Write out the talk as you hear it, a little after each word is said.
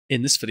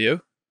In this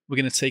video, we're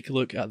going to take a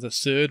look at the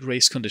third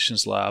race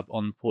conditions lab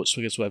on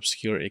Portswigger's Web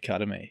Security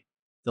Academy.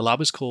 The lab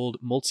is called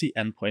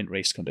Multi-endpoint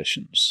race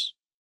conditions.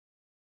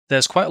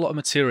 There's quite a lot of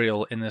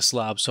material in this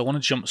lab, so I want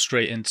to jump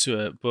straight into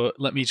it,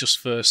 but let me just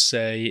first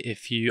say,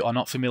 if you are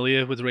not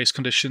familiar with race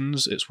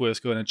conditions, it's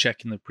worth going and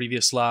checking the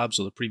previous labs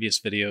or the previous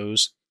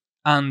videos.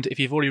 And if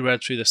you've already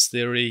read through this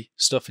theory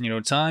stuff in your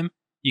own time,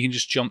 you can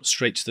just jump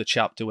straight to the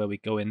chapter where we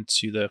go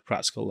into the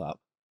practical lab.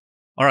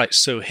 Alright,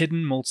 so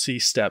hidden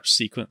multi-step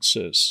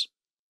sequences.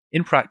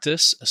 In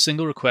practice, a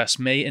single request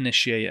may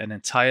initiate an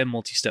entire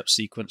multi-step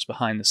sequence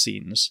behind the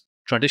scenes,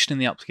 transitioning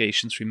the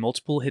application through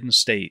multiple hidden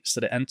states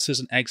that it enters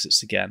and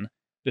exits again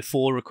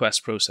before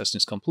request processing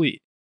is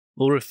complete.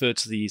 We'll refer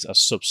to these as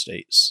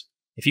substates.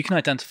 If you can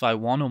identify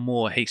one or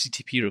more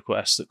HTTP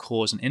requests that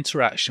cause an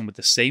interaction with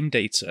the same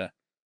data,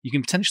 you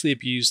can potentially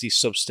abuse these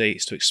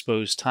substates to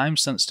expose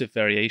time-sensitive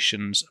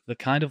variations of the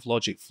kind of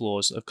logic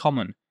flaws that are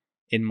common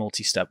in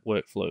multi-step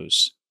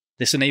workflows.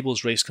 This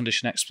enables race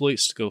condition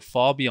exploits to go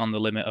far beyond the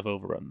limit of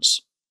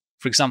overruns.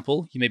 For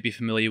example, you may be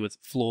familiar with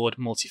flawed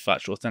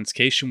multi-factor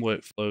authentication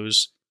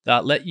workflows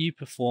that let you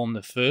perform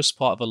the first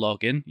part of a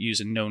login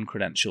using known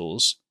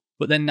credentials,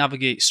 but then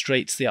navigate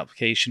straight to the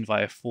application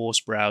via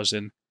forced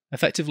browsing,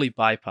 effectively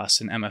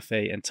bypassing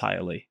MFA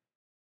entirely.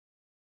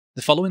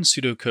 The following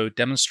pseudocode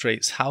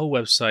demonstrates how a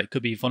website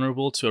could be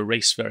vulnerable to a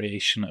race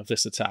variation of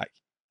this attack.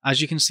 As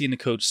you can see in the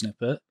code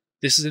snippet,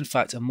 this is in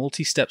fact a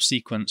multi-step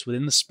sequence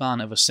within the span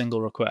of a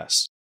single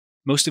request.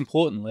 Most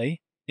importantly,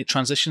 it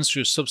transitions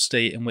through a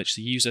substate in which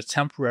the user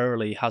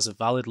temporarily has a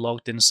valid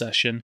logged-in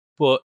session,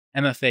 but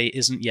MFA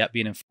isn't yet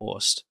being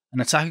enforced. An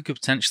attacker could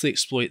potentially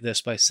exploit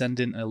this by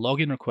sending a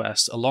login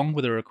request along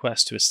with a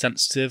request to a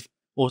sensitive,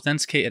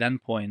 authenticated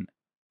endpoint.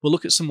 We'll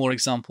look at some more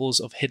examples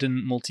of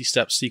hidden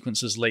multi-step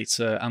sequences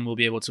later, and we'll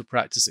be able to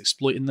practice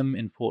exploiting them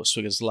in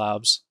Portswigger's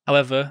labs.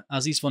 However,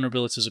 as these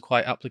vulnerabilities are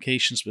quite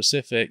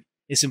application-specific,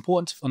 it's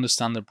important to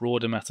understand the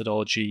broader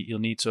methodology you'll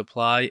need to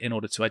apply in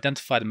order to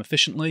identify them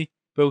efficiently,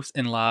 both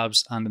in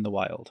labs and in the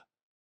wild.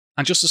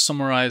 And just to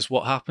summarize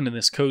what happened in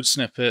this code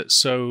snippet,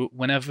 so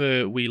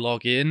whenever we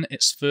log in,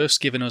 it's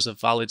first giving us a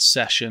valid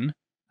session,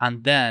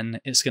 and then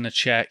it's going to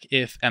check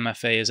if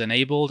MFA is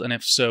enabled, and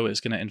if so,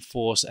 it's going to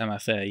enforce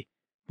MFA.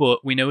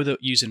 But we know that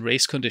using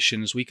race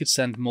conditions, we could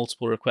send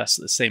multiple requests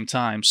at the same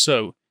time.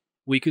 So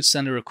we could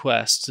send a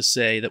request to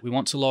say that we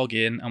want to log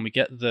in and we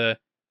get the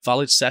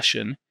valid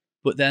session,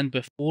 but then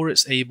before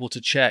it's able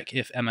to check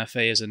if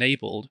MFA is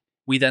enabled,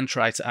 we then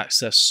try to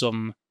access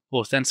some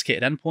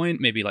authenticated endpoint,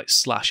 maybe like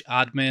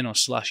 /admin or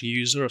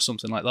 /user or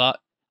something like that.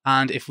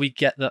 And if we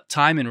get that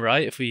timing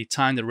right, if we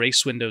time the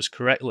race windows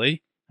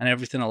correctly and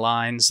everything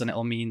aligns, then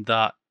it'll mean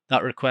that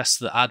that request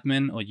to the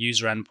admin or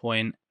user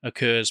endpoint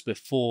occurs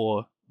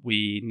before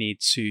we need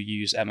to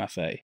use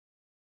MFA.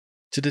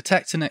 To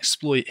detect and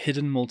exploit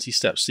hidden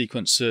multi-step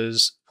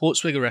sequences,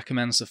 Portswigger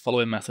recommends the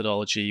following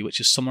methodology, which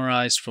is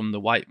summarized from the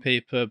white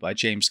paper by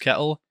James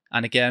Kettle.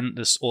 And again,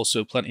 there's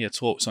also plenty of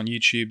talks on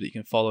YouTube that you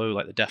can follow,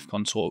 like the DEF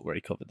CON talk where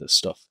he covered this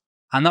stuff.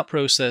 And that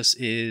process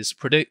is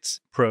predict,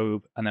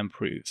 probe, and then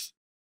prove.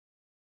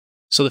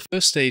 So the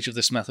first stage of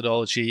this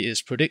methodology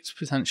is predict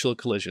potential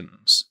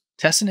collisions.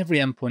 Testing every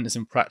endpoint is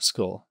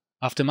impractical.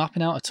 After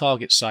mapping out a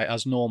target site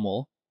as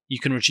normal, you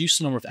can reduce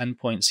the number of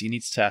endpoints you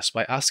need to test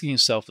by asking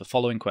yourself the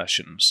following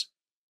questions.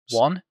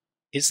 1.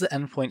 Is the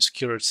endpoint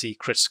security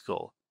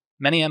critical?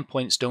 Many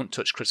endpoints don't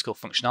touch critical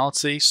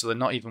functionality, so they're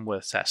not even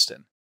worth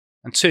testing.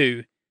 And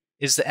 2.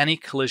 Is there any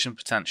collision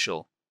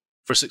potential?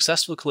 For a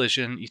successful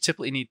collision, you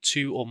typically need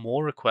 2 or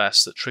more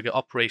requests that trigger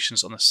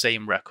operations on the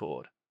same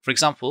record. For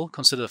example,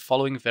 consider the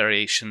following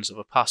variations of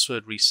a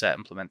password reset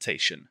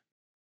implementation.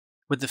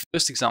 With the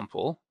first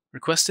example,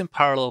 requesting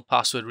parallel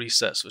password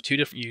resets for 2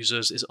 different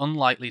users is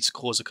unlikely to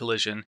cause a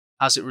collision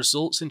as it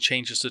results in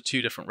changes to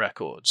 2 different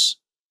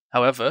records.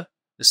 However,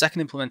 the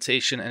second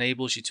implementation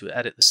enables you to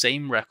edit the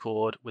same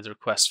record with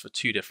requests for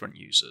 2 different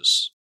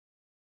users.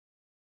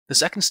 The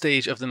second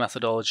stage of the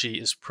methodology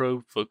is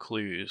probe for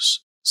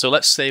clues. So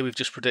let's say we've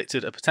just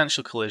predicted a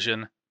potential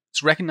collision.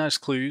 To recognize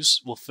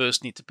clues, we'll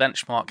first need to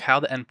benchmark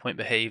how the endpoint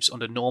behaves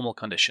under normal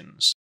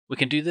conditions. We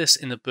can do this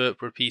in the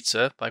burp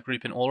repeater by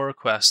grouping all our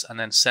requests and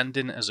then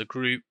sending as a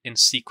group in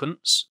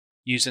sequence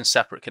using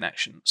separate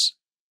connections.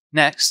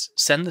 Next,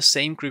 send the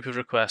same group of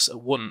requests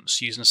at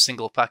once using a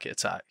single packet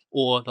attack,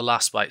 or the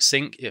last byte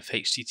sync if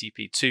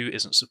HTTP2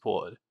 isn't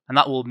supported, and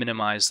that will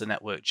minimize the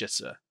network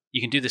jitter.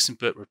 You can do this in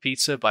burp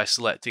repeater by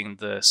selecting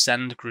the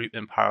send group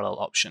in parallel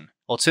option.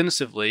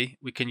 Alternatively,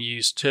 we can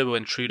use Turbo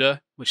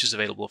Intruder, which is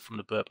available from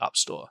the burp app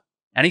store.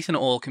 Anything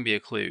at all can be a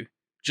clue.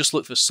 Just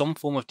look for some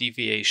form of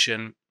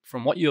deviation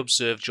from what you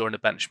observed during the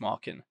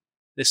benchmarking.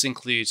 This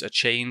includes a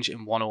change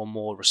in one or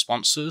more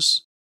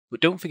responses, but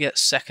don't forget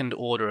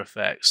second-order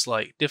effects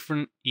like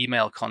different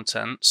email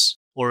contents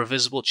or a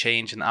visible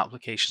change in the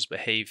application's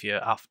behavior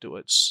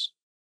afterwards.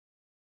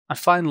 And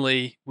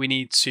finally, we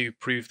need to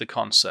prove the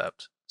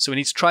concept. So we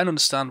need to try and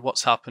understand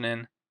what's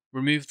happening,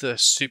 remove the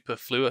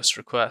superfluous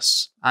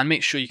requests, and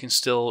make sure you can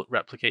still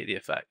replicate the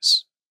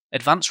effects.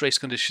 Advanced race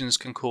conditions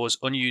can cause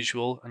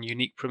unusual and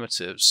unique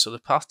primitives, so the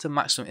path to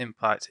maximum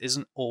impact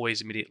isn't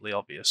always immediately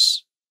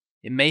obvious.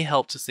 It may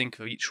help to think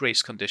of each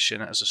race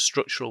condition as a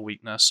structural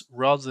weakness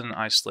rather than an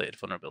isolated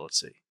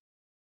vulnerability.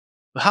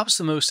 Perhaps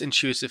the most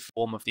intuitive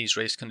form of these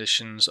race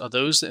conditions are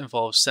those that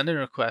involve sending a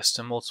request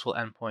to multiple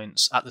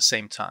endpoints at the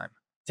same time.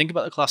 Think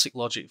about the classic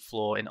logic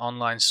flaw in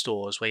online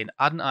stores where you can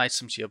add an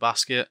item to your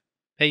basket,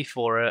 pay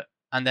for it,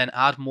 and then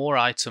add more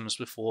items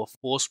before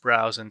force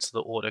browsing to the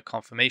order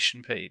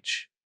confirmation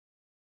page.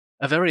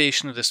 A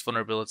variation of this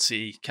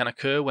vulnerability can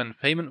occur when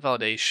payment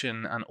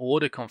validation and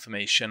order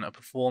confirmation are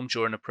performed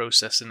during the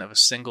processing of a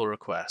single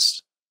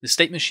request. The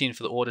state machine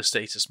for the order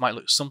status might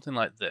look something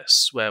like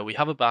this, where we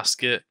have a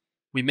basket,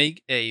 we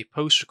make a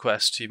post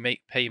request to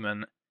make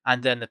payment,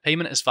 and then the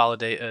payment is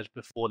validated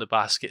before the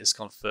basket is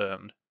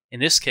confirmed. In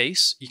this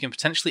case, you can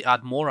potentially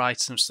add more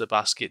items to the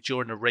basket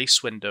during the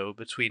race window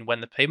between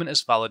when the payment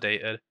is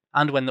validated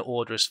and when the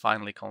order is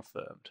finally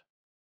confirmed.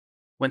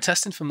 When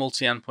testing for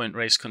multi-endpoint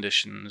race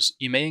conditions,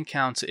 you may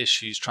encounter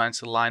issues trying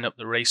to line up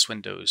the race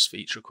windows for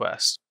each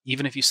request,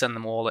 even if you send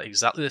them all at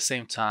exactly the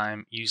same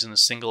time using the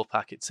single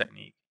packet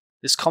technique.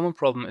 This common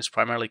problem is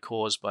primarily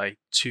caused by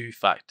two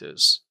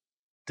factors.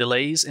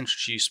 Delays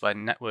introduced by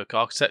network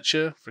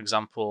architecture. For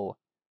example,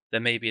 there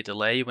may be a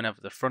delay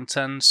whenever the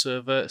front-end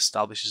server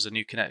establishes a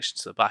new connection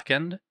to the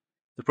back-end.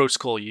 The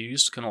protocol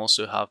used can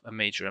also have a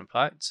major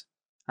impact.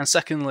 And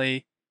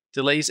secondly,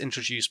 delays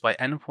introduced by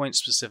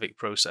endpoint-specific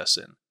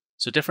processing.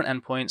 So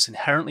different endpoints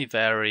inherently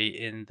vary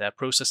in their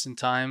processing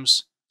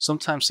times,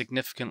 sometimes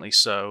significantly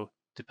so,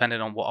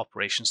 depending on what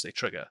operations they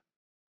trigger.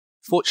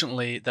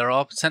 Fortunately, there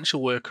are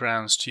potential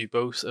workarounds to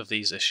both of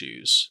these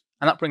issues,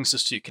 and that brings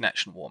us to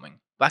connection warming.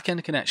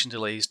 Back-end connection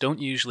delays don't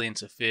usually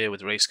interfere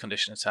with race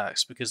condition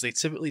attacks because they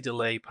typically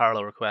delay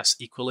parallel requests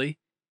equally,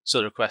 so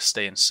the requests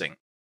stay in sync.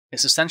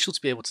 It's essential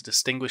to be able to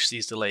distinguish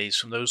these delays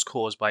from those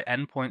caused by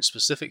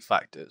endpoint-specific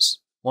factors.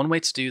 One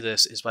way to do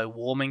this is by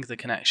warming the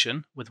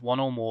connection with one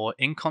or more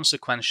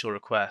inconsequential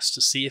requests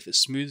to see if it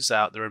smooths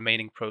out the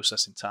remaining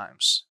processing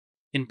times.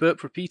 In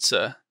Burp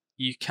Repeater,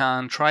 you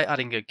can try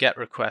adding a GET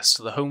request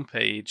to the home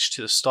page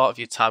to the start of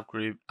your tab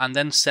group and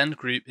then send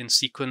group in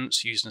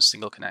sequence using a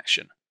single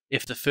connection.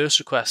 If the first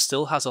request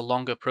still has a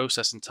longer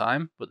processing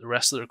time, but the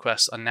rest of the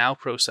requests are now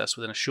processed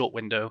within a short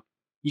window,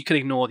 you can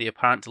ignore the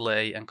apparent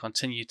delay and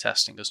continue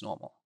testing as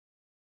normal.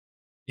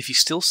 If you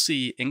still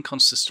see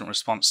inconsistent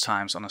response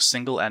times on a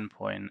single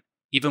endpoint,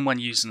 even when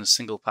using a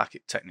single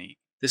packet technique,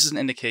 this is an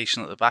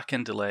indication that the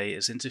backend delay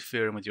is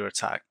interfering with your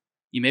attack.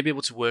 You may be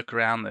able to work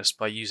around this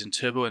by using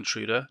Turbo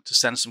Intruder to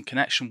send some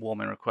connection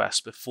warming requests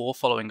before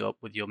following up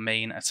with your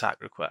main attack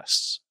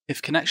requests.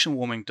 If connection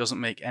warming doesn't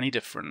make any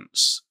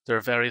difference, there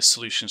are various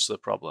solutions to the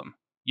problem.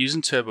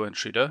 Using Turbo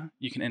Intruder,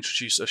 you can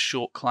introduce a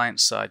short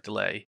client-side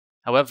delay.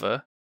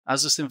 However,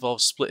 as this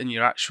involves splitting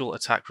your actual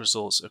attack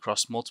results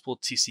across multiple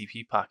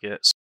TCP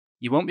packets,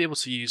 you won't be able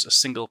to use a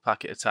single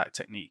packet attack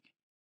technique.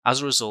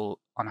 As a result,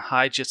 on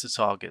high jitter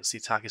targets, the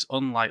attack is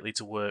unlikely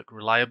to work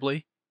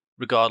reliably,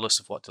 regardless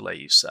of what delay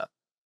you set.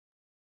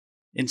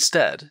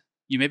 Instead,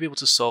 you may be able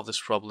to solve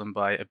this problem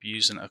by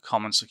abusing a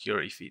common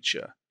security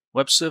feature.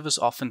 Web servers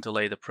often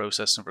delay the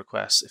processing of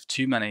requests if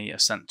too many are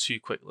sent too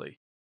quickly.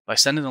 By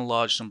sending a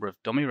large number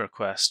of dummy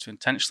requests to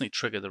intentionally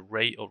trigger the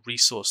rate or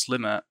resource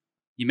limit,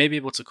 you may be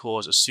able to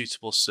cause a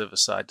suitable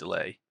server-side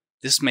delay.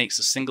 This makes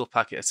a single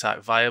packet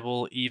attack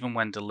viable even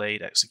when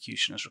delayed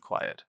execution is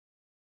required.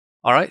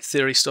 Alright,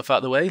 theory stuff out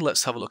of the way,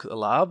 let's have a look at the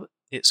lab.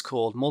 It's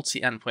called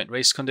Multi-endpoint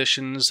race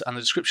conditions, and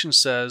the description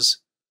says,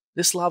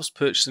 this lab's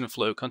purchasing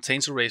flow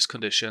contains a race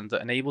condition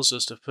that enables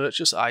us to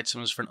purchase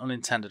items for an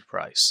unintended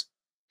price.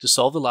 To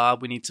solve the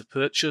lab, we need to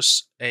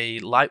purchase a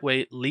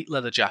lightweight elite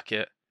leather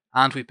jacket,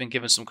 and we've been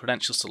given some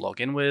credentials to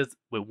log in with.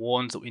 We're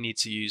warned that we need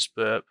to use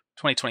Burp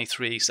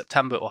 2023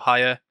 September or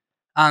higher,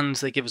 and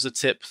they give us a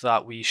tip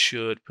that we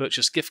should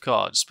purchase gift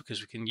cards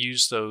because we can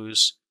use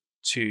those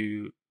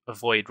to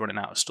avoid running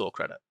out of store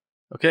credit.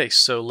 Okay,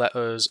 so let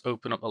us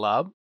open up the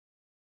lab.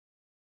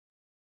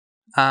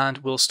 And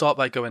we'll start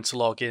by going to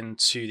log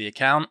into the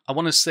account. I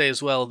want to say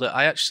as well that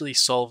I actually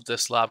solved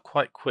this lab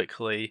quite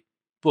quickly,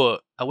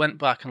 but I went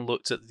back and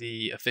looked at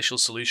the official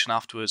solution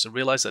afterwards and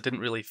realized I didn't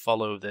really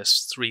follow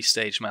this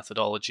 3-stage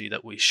methodology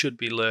that we should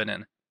be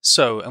learning.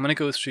 So I'm going to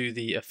go through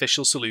the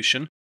official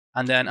solution,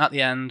 and then at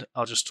the end,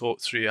 I'll just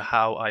talk through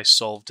how I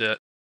solved it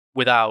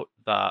without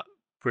that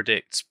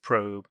predict,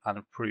 probe,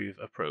 and prove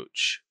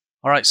approach.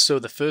 Alright, so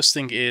the first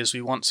thing is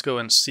we want to go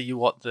and see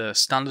what the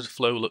standard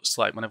flow looks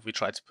like whenever we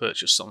try to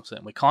purchase something.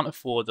 We can't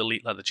afford the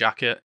elite leather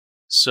jacket,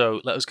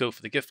 so let us go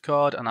for the gift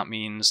card, and that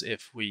means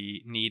if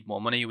we need more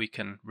money, we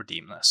can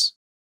redeem this.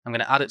 I'm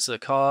going to add it to the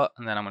cart,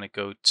 and then I'm going to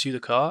go to the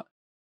cart,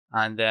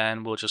 and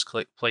then we'll just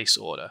click place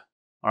order.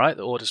 Alright,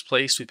 the order's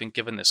placed, we've been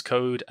given this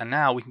code, and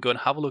now we can go and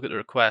have a look at the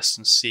request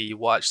and see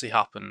what actually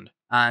happened.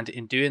 And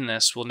in doing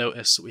this, we'll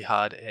notice that we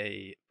had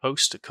a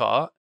post to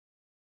cart,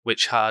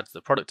 which had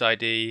the product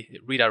ID, it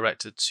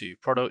redirected to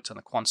product, and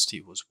the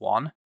quantity was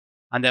 1.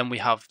 And then we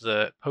have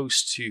the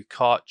post to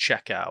cart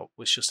checkout,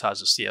 which just has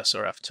a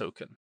CSRF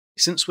token.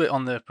 Since we're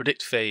on the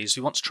predict phase,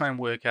 we want to try and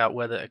work out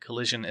whether a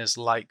collision is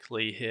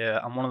likely here,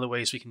 and one of the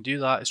ways we can do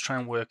that is try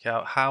and work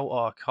out how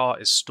our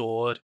cart is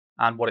stored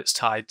and what it's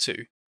tied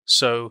to.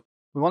 So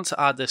we want to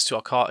add this to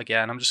our cart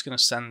again. I'm just going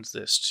to send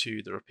this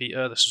to the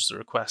repeater. This was the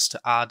request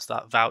to add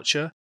that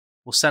voucher.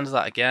 We'll send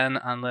that again,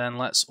 and then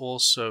let's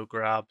also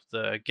grab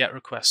the get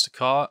request to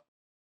cart,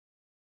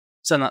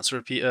 send that to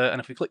repeater,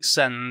 and if we click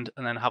send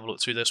and then have a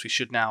look through this, we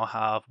should now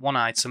have one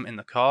item in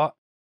the cart,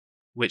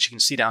 which you can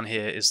see down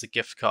here is the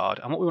gift card.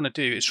 And what we want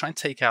to do is try and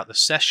take out the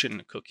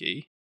session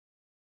cookie.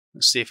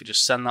 Let's see if we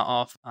just send that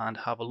off and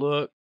have a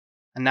look.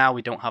 And now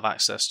we don't have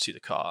access to the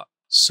cart.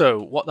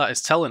 So what that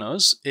is telling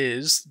us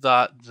is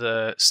that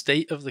the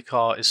state of the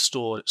cart is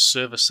stored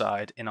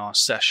server-side in our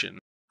session.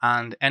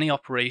 And any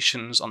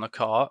operations on the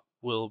cart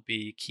will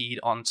be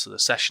keyed onto the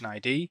session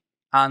ID.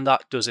 And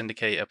that does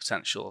indicate a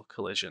potential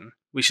collision.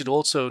 We should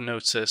also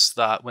notice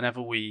that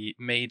whenever we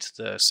made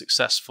the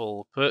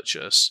successful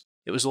purchase,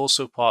 it was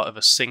also part of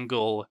a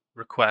single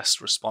request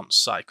response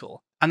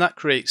cycle. And that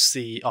creates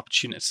the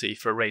opportunity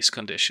for a race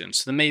condition.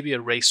 So there may be a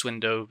race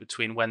window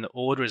between when the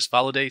order is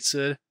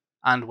validated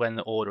and when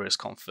the order is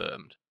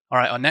confirmed. All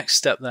right, our next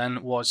step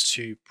then was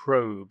to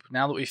probe.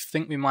 Now that we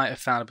think we might have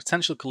found a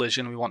potential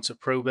collision, we want to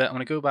probe it. I'm going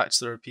to go back to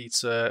the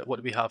repeater. What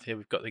do we have here?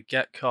 We've got the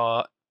get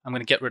cart. I'm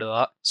going to get rid of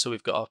that. So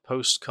we've got our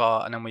post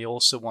cart, and then we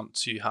also want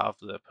to have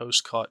the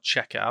post cart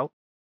checkout.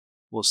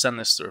 We'll send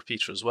this to the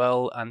repeater as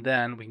well, and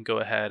then we can go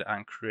ahead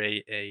and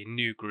create a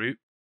new group.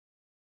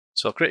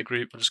 So I'll create a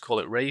group, I'll just call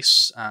it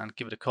race and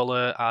give it a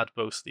color, add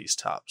both of these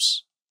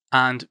tabs.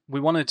 And we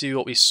want to do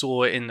what we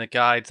saw in the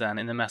guide then,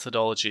 in the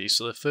methodology.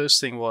 So the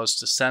first thing was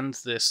to send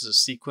this as a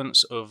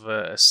sequence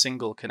over a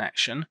single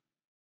connection.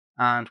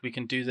 And we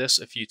can do this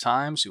a few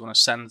times. We want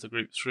to send the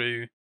group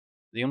through.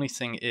 The only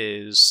thing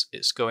is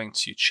it's going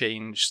to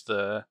change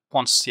the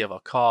quantity of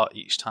our cart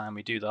each time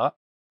we do that.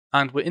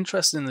 And we're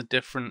interested in the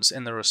difference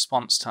in the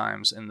response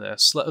times in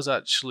this. Let us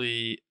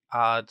actually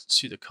add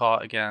to the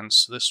cart again.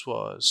 So this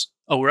was,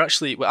 we're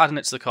adding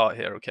it to the cart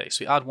here. Okay,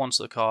 so we add one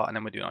to the cart and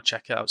then we're doing our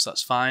checkout, so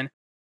that's fine.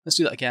 Let's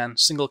do that again,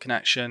 single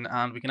connection,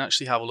 and we can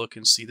actually have a look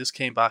and see this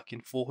came back in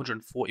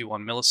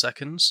 441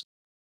 milliseconds.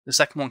 The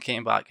second one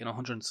came back in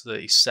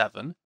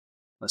 137.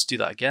 Let's do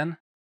that again,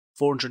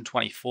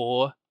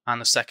 424, and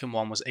the second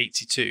one was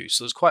 82.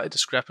 So there's quite a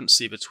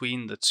discrepancy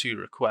between the two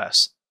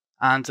requests.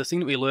 And the thing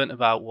that we learned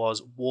about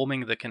was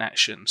warming the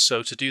connection.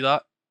 So to do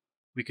that,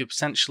 we could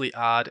potentially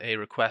add a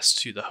request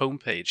to the home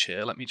page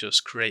here. Let me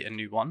just create a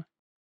new one.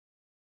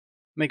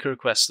 Make a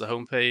request to the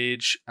home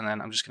page, and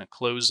then I'm just going to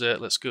close it.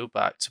 Let's go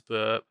back to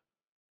burp,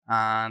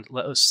 and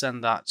let us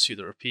send that to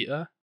the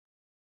repeater.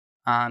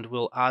 And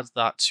we'll add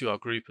that to our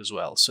group as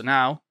well. So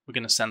now we're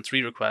going to send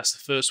 3 requests.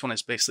 The first one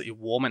is basically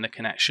warming the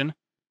connection.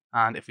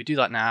 And if we do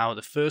that now,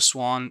 the first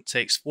one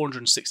takes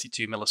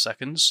 462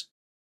 milliseconds.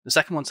 The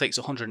second one takes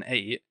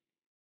 108.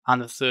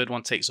 And the third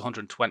one takes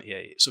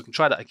 128. So we can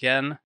try that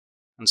again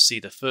and see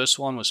the first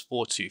one was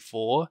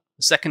 424,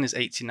 the second is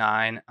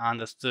 89, and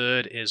the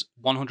third is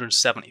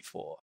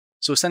 174.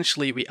 So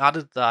essentially we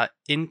added that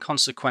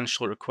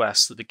inconsequential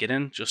request at the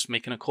beginning, just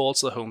making a call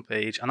to the home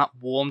page, and that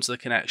warmed the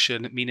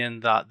connection, meaning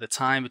that the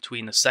time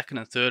between the second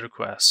and third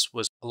requests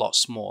was a lot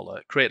smaller.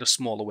 It created a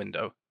smaller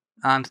window.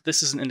 And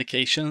this is an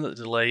indication that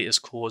the delay is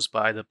caused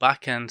by the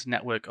back-end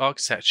network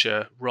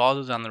architecture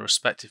rather than the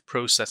respective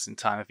processing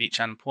time of each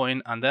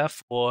endpoint, and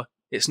therefore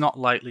it's not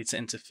likely to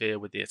interfere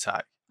with the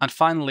attack. And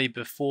finally,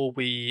 before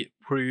we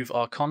prove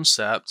our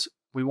concept,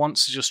 we want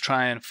to just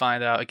try and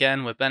find out,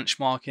 again, we're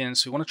benchmarking,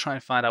 so we want to try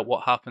and find out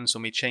what happens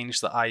when we change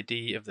the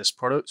ID of this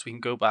product. We can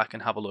go back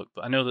and have a look,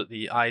 but I know that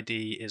the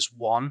ID is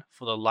 1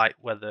 for the light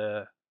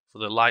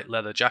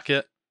leather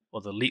jacket, or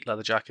the elite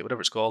leather jacket,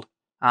 whatever it's called.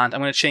 And I'm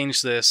going to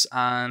change this,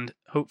 and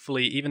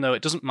hopefully, even though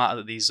it doesn't matter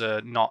that these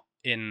are not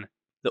in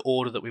the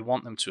order that we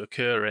want them to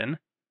occur in,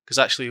 because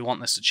actually we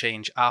want this to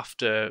change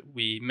after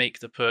we make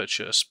the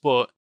purchase,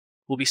 but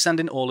we'll be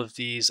sending all of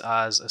these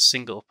as a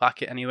single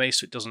packet anyway,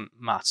 so it doesn't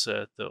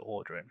matter the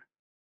ordering.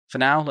 For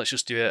now, let's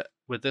just do it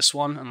with this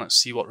one, and let's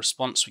see what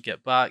response we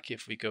get back.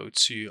 If we go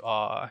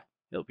to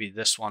it'll be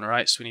this one,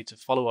 right? So we need to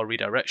follow our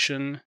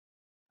redirection,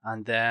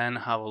 and then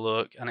have a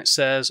look, and it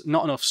says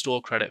not enough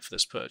store credit for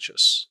this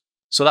purchase.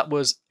 So that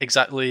was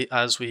exactly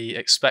as we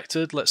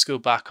expected. Let's go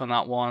back on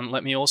that one.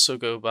 Let me also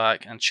go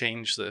back and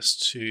change this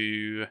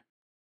to...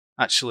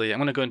 Actually, I'm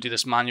going to go and do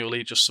this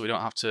manually just so we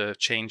don't have to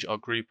change our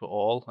group at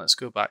all. Let's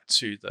go back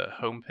to the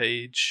home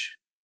page.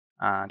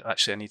 And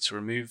actually, I need to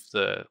remove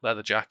the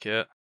leather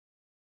jacket.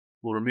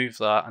 We'll remove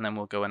that, and then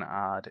we'll go and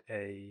add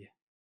a...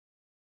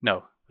 No,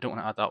 we don't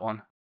want to add that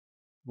one.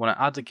 We want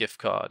to add the gift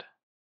card.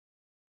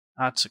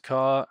 Add to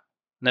cart.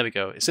 And there we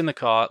go. It's in the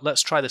cart.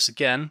 Let's try this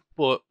again,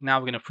 but now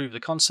we're going to prove the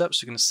concept.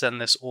 So we're going to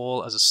send this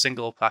all as a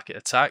single packet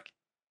attack.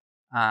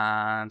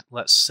 And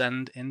let's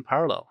send in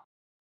parallel.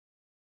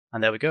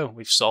 And there we go,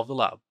 we've solved the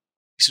lab.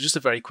 So just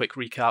a very quick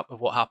recap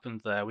of what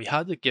happened there. We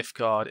had the gift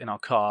card in our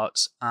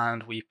cart,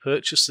 and we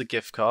purchased the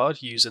gift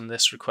card using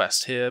this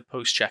request here,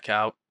 post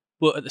checkout.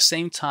 But at the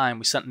same time,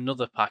 we sent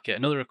another packet,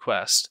 another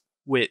request,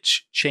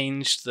 which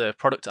changed the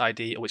product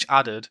ID, which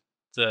added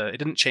it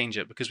didn't change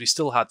it because we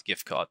still had the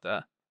gift card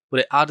there, but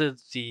it added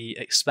the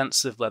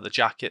expensive leather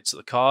jacket to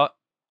the cart,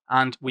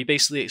 and we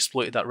basically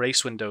exploited that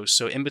race window.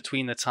 So in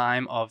between the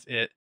time of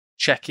it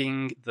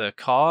checking the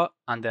cart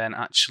and then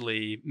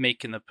actually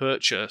making the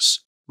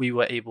purchase, we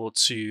were able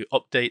to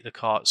update the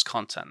cart's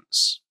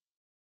contents.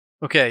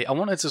 Okay, I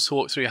wanted to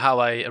talk through how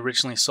I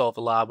originally solved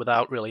the lab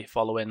without really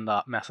following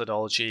that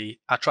methodology.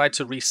 I tried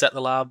to reset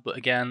the lab, but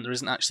again, there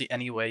isn't actually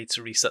any way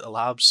to reset the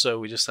lab, so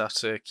we just have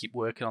to keep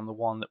working on the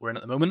one that we're in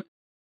at the moment.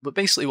 But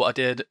basically what I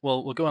did,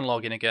 well, we'll go and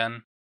log in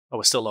again. Oh,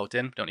 we're still logged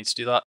in, don't need to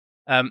do that.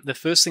 The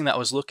first thing that I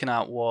was looking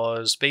at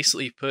was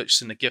basically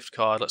purchasing the gift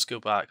card. Let's go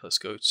back, let's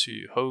go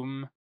to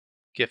home,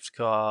 gift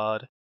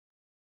card,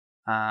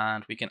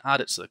 and we can add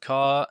it to the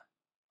cart,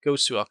 go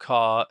to our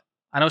cart.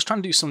 And I was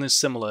trying to do something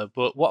similar,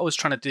 but what I was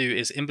trying to do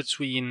is in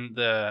between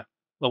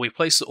we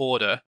place the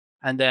order,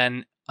 and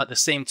then at the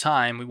same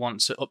time, we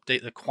want to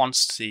update the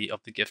quantity of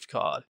the gift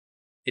card.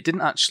 It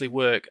didn't actually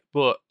work,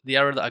 but the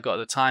error that I got at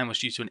the time was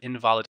due to an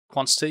invalid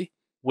quantity,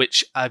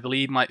 which I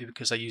believe might be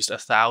because I used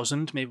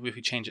 1,000. Maybe if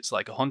we change it to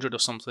like 100 or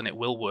something, it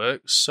will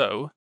work.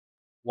 So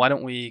why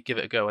don't we give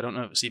it a go? I don't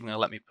know if it's even going to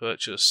let me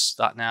purchase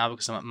that now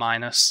because I'm at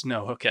minus.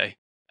 No, okay.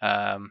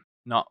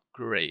 Not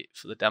great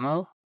for the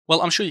demo.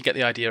 Well, I'm sure you get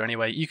the idea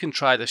anyway. You can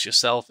try this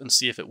yourself and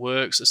see if it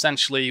works.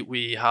 Essentially,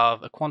 we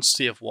have a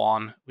quantity of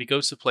 1. We go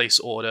to place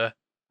order,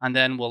 and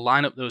then we'll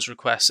line up those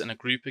requests in a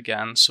group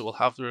again. So we'll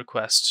have the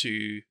request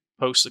to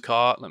post the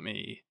cart. Let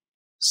me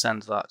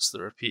send that to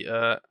the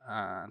repeater.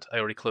 And I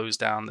already closed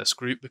down this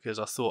group because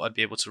I thought I'd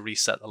be able to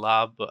reset the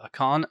lab, but I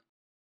can't.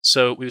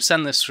 So we would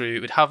send this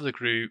through. We'd have the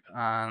group,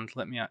 and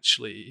let me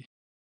actually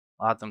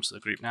add them to the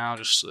group now,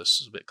 just so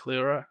this is a bit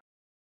clearer.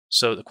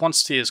 So the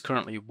quantity is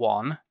currently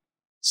 1.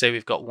 Say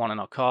we've got 1 in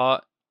our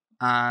cart,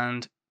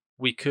 and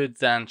we could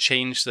then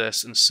change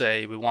this and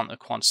say we want the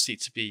quantity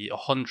to be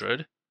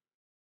 100,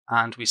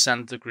 and we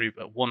send the group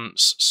at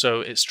once.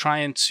 So it's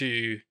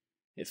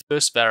it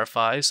first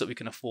verifies that we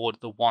can afford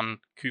the 1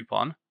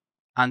 coupon,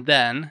 and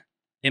then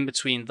in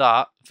between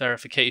that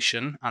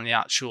verification and the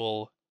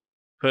actual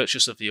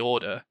purchase of the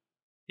order,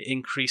 it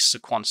increased the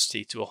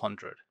quantity to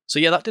 100. So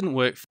yeah, that didn't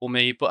work for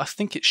me, but I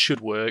think it should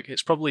work.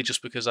 It's probably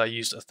just because I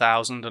used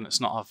 1,000 and it's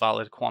not a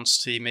valid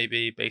quantity,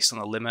 maybe based on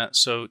the limit.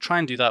 So try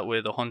and do that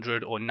with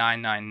 100 or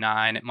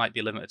 999. It might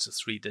be limited to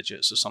 3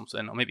 digits or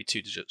something, or maybe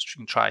 2 digits.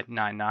 You can try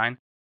 99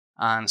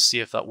 and see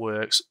if that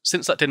works.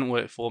 Since that didn't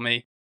work for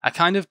me, I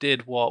kind of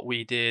did what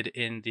we did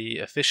in the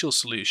official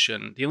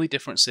solution. The only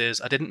difference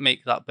is I didn't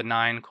make that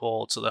benign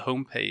call to the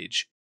home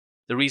page.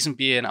 The reason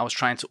being I was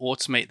trying to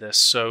automate this.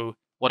 So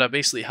what I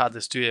basically had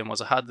this doing was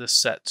I had this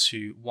set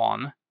to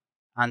 1,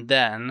 and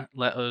then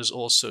let us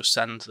also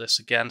send this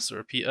again to the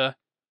repeater.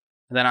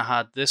 And then I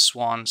had this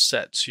one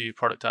set to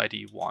product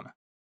ID 1.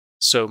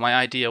 So my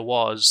idea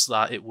was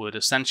that it would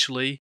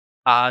essentially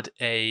add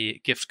a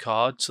gift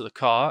card to the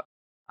cart,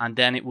 and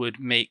then it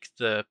would make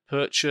the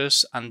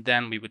purchase, and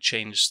then we would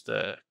change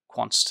the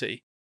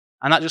quantity.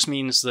 And that just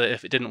means that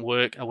if it didn't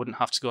work, I wouldn't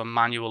have to go and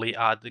manually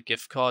add the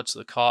gift card to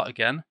the cart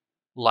again,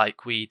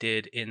 like we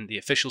did in the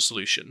official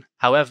solution.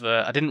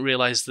 However, I didn't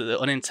realize that the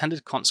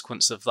unintended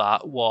consequence of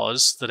that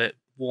was that it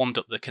warmed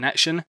up the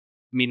connection,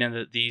 meaning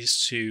that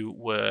these two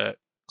were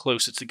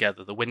closer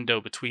together. The window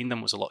between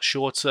them was a lot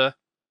shorter,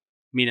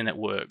 meaning it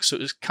worked. So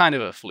it was kind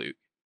of a fluke.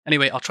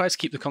 Anyway, I'll try to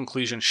keep the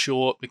conclusion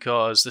short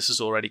because this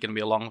is already going to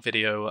be a long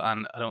video,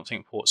 and I don't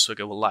think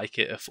Portswigger will like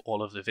it if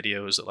all of the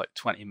videos are like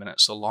 20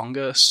 minutes or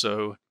longer.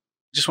 So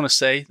I just want to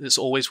say it's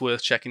always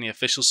worth checking the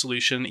official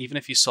solution. Even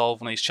if you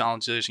solve one of these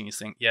challenges and you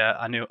think, yeah,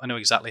 I know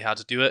exactly how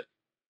to do it,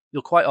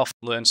 you'll quite often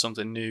learn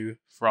something new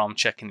from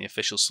checking the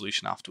official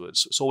solution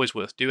afterwards. It's always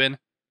worth doing.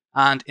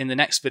 And in the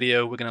next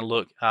video, we're going to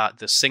look at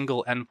the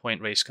single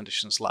endpoint race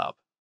conditions lab.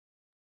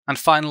 And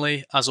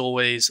finally, as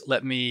always,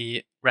 let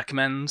me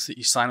recommend that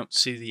you sign up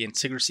to the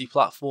Intigriti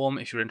platform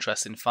if you're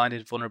interested in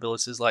finding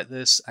vulnerabilities like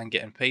this and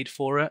getting paid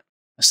for it.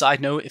 A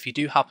side note, if you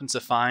do happen to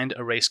find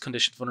a race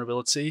condition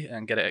vulnerability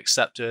and get it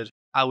accepted,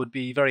 I would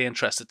be very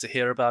interested to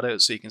hear about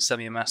it, so you can send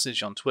me a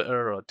message on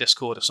Twitter or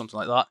Discord or something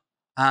like that.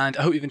 And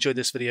I hope you've enjoyed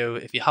this video.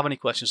 If you have any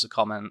questions or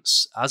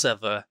comments, as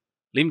ever,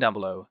 leave them down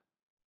below.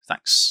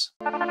 Thanks.